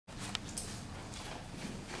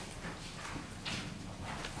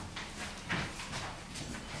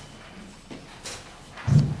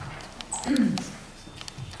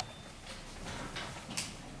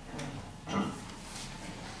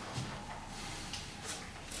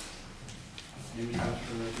Any comments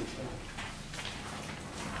from the register?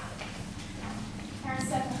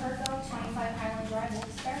 Ceppa Hirko, 25 Highland Drive,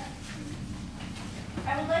 Wilkes-Barre.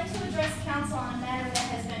 I would like to address council on a matter that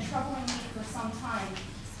has been troubling me for some time.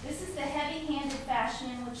 This is the heavy-handed fashion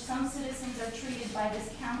in which some citizens are treated by this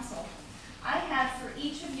council. I have for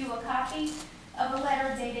each of you a copy of a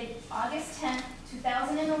letter dated August 10,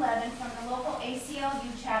 2011 from the local ACLU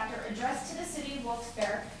chapter addressed to the city of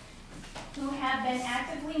Wilkes-Barre, who have been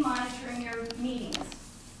actively monitoring your meetings.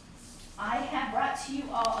 I have brought to you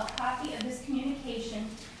all a copy of this communication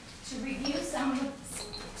to review,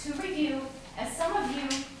 as some of you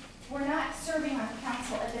were not serving on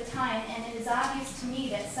council at the time, and it is obvious to me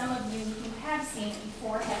that some of you who have seen it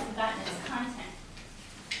before have forgotten its content.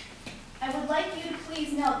 I would like you to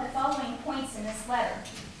please note the following points in this letter.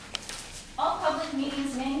 All public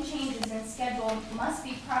meetings and any changes in schedule must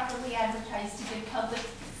be properly advertised to give public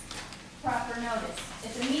proper notice.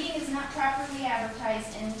 If the meeting is not properly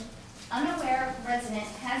advertised, an unaware resident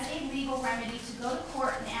has a legal remedy to go to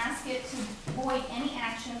court and ask it to void any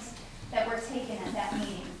actions that were taken at that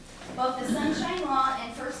meeting. Both the Sunshine Law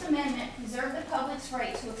and First Amendment preserve the public's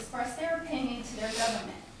right to express their opinion to their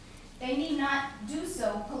government. They need not do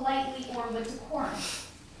so politely or with decorum.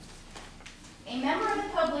 A member of the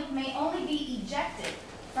public may only be ejected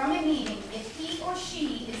from a meeting if he or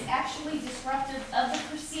she is actually disruptive of the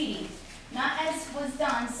proceeding, not as was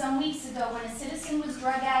done some weeks ago when a citizen was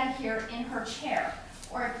dragged out of here in her chair,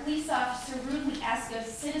 or a police officer rudely asked a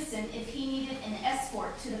citizen if he needed an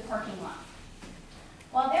escort to the parking lot.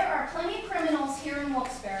 While there are plenty of criminals here in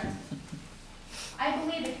Wilkes-Barre, I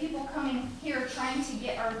believe that people coming here trying to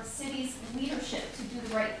get our city's leadership to do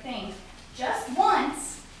the right thing just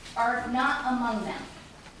once are not among them.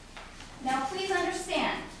 Now please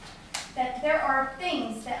understand that there are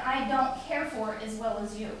things that I don't care for as well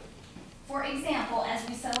as you. For example, as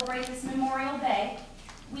we celebrate this Memorial Day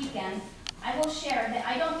weekend, I will share that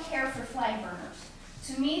I don't care for flag burners.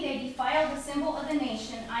 To me, they defile the symbol of the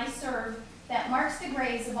nation I serve that marks the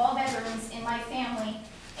graves of all veterans in my family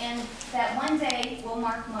and that one day will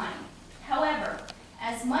mark mine. However,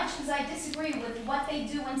 as much as I disagree with what they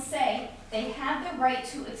do and say, they have the right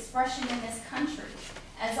to expression in this country,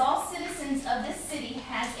 as all citizens of this city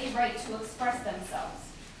has a right to express themselves.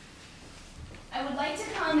 I would like to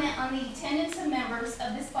comment on the attendance of members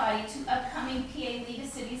of this body to upcoming PA League of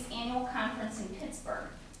Cities annual conference in Pittsburgh.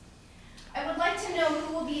 I would like to know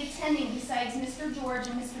who will be attending besides Mr. George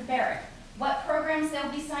and Mr. Barrett, what programs they'll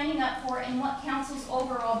be signing up for, and what council's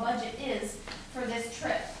overall budget is for this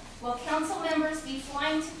trip. Will council members be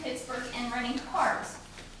flying to Pittsburgh and renting cars?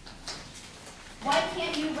 Why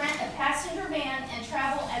can't you rent a passenger van and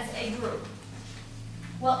travel as a group?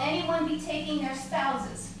 Will anyone be taking their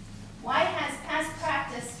spouses? Why has past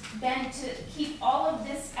practice been to keep all of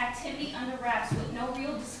this activity under wraps with no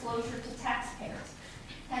real disclosure to taxpayers?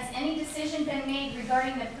 Has any decision been made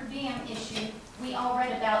regarding the per diem issue we all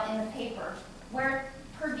read about in the paper, where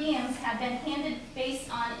per diems have been handed based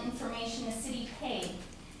on information the city paid,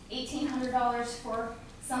 $1,800 for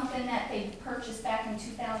something that they purchased back in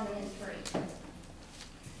 2003?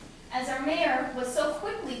 As our mayor was so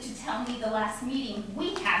quickly to tell me the last meeting,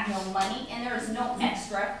 we have no money and there is no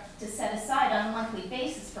extra to set aside on a monthly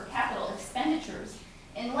basis for capital expenditures.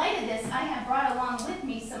 In light of this, I have brought along with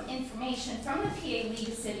me some information from the PA League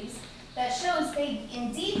of Cities that shows they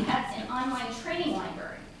indeed have an online training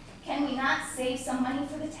library. Can we not save some money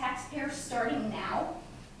for the taxpayers starting now?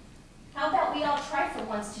 How about we all try for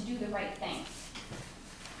once to do the right thing?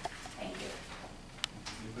 Thank you.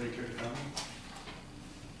 Anybody care to comment?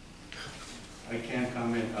 I can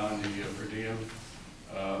comment on the per diem.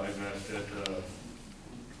 I've asked that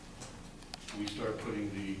we start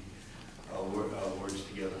putting the words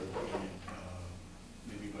together, and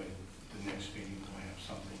maybe by the next meeting we'll have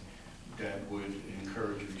something that would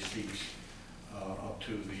encourage receipts up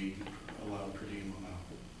to the allowed per diem amount,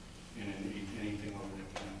 and anything over that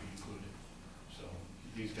would not be included. So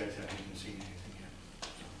these guys haven't even seen anything yet,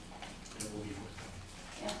 so that will be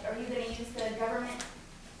forthcoming. Are you going to use the government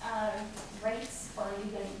rates, or are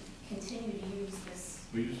you going to continue to use this?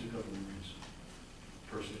 We use the government rates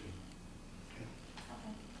per city.